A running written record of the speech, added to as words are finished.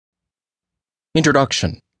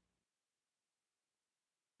Introduction.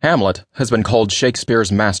 Hamlet has been called Shakespeare's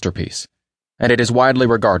masterpiece, and it is widely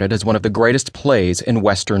regarded as one of the greatest plays in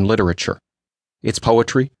Western literature. Its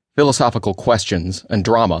poetry, philosophical questions, and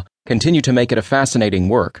drama continue to make it a fascinating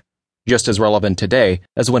work, just as relevant today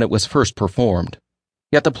as when it was first performed.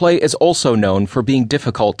 Yet the play is also known for being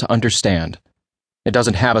difficult to understand. It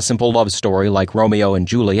doesn't have a simple love story like Romeo and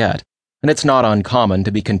Juliet, and it's not uncommon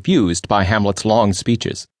to be confused by Hamlet's long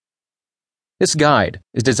speeches. This guide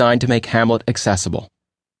is designed to make Hamlet accessible.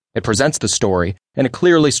 It presents the story in a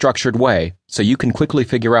clearly structured way so you can quickly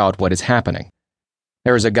figure out what is happening.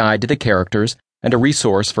 There is a guide to the characters and a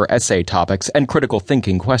resource for essay topics and critical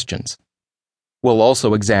thinking questions. We'll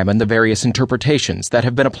also examine the various interpretations that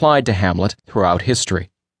have been applied to Hamlet throughout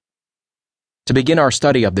history. To begin our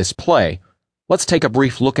study of this play, let's take a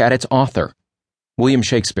brief look at its author, William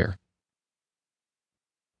Shakespeare.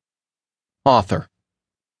 Author.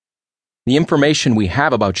 The information we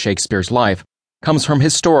have about Shakespeare's life comes from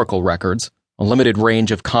historical records, a limited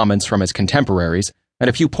range of comments from his contemporaries, and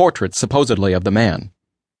a few portraits supposedly of the man.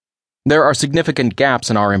 There are significant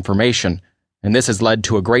gaps in our information, and this has led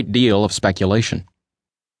to a great deal of speculation.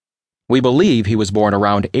 We believe he was born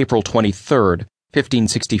around April 23,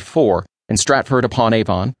 1564, in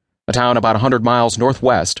Stratford-upon-Avon, a town about 100 miles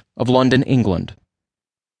northwest of London, England.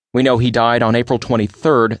 We know he died on April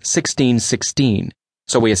 23, 1616,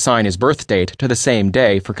 so we assign his birth date to the same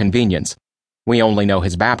day for convenience. We only know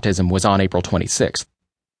his baptism was on April 26th.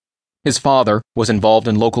 His father was involved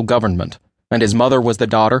in local government, and his mother was the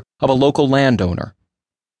daughter of a local landowner.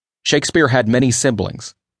 Shakespeare had many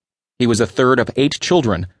siblings. He was the third of 8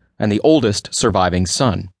 children and the oldest surviving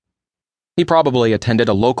son. He probably attended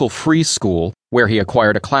a local free school where he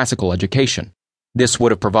acquired a classical education. This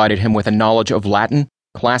would have provided him with a knowledge of Latin,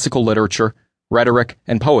 classical literature, rhetoric,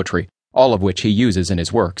 and poetry, all of which he uses in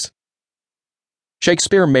his works.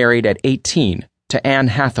 Shakespeare married at 18 to Anne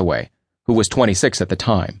Hathaway, who was 26 at the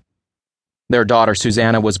time. Their daughter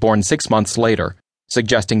Susanna was born 6 months later,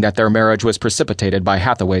 suggesting that their marriage was precipitated by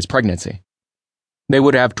Hathaway's pregnancy. They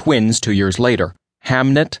would have twins 2 years later,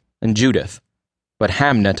 Hamlet and Judith, but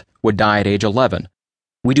Hamlet would die at age 11.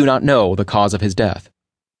 We do not know the cause of his death.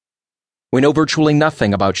 We know virtually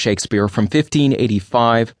nothing about Shakespeare from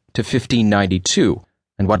 1585 to 1592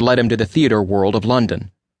 and what led him to the theater world of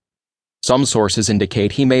London. Some sources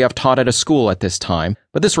indicate he may have taught at a school at this time,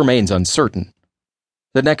 but this remains uncertain.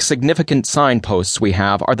 The next significant signposts we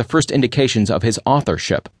have are the first indications of his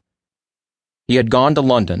authorship. He had gone to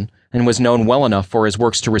London and was known well enough for his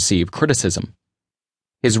works to receive criticism.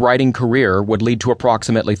 His writing career would lead to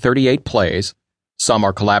approximately 38 plays, some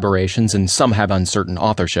are collaborations and some have uncertain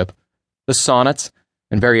authorship, the sonnets,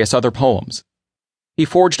 and various other poems. He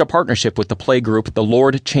forged a partnership with the play group The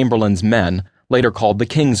Lord Chamberlain's Men, later called the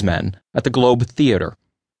King's Men, at the Globe Theatre,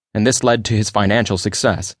 and this led to his financial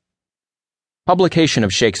success. Publication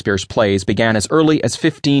of Shakespeare's plays began as early as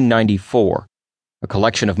 1594. A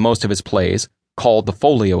collection of most of his plays, called the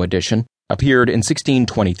Folio Edition, appeared in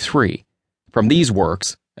 1623. From these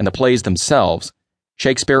works, and the plays themselves,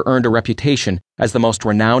 Shakespeare earned a reputation as the most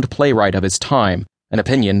renowned playwright of his time, an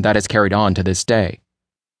opinion that is carried on to this day.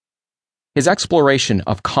 His exploration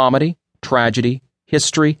of comedy, tragedy,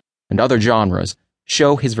 history, and other genres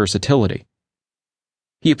show his versatility.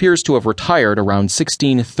 He appears to have retired around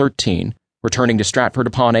 1613, returning to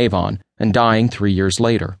Stratford-upon-Avon and dying 3 years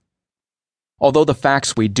later. Although the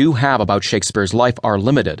facts we do have about Shakespeare's life are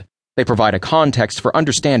limited, they provide a context for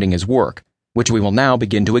understanding his work, which we will now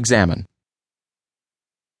begin to examine.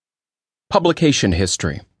 Publication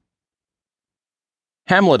history.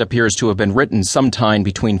 Hamlet appears to have been written sometime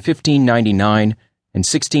between 1599 and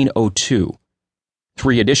 1602.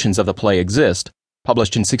 3 editions of the play exist,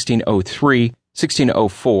 published in 1603,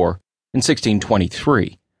 1604, and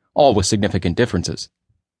 1623, all with significant differences.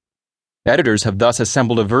 Editors have thus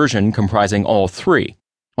assembled a version comprising all 3,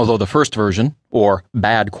 although the first version, or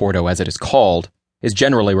bad quarto as it is called, is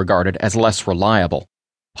generally regarded as less reliable,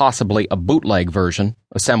 possibly a bootleg version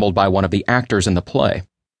assembled by one of the actors in the play.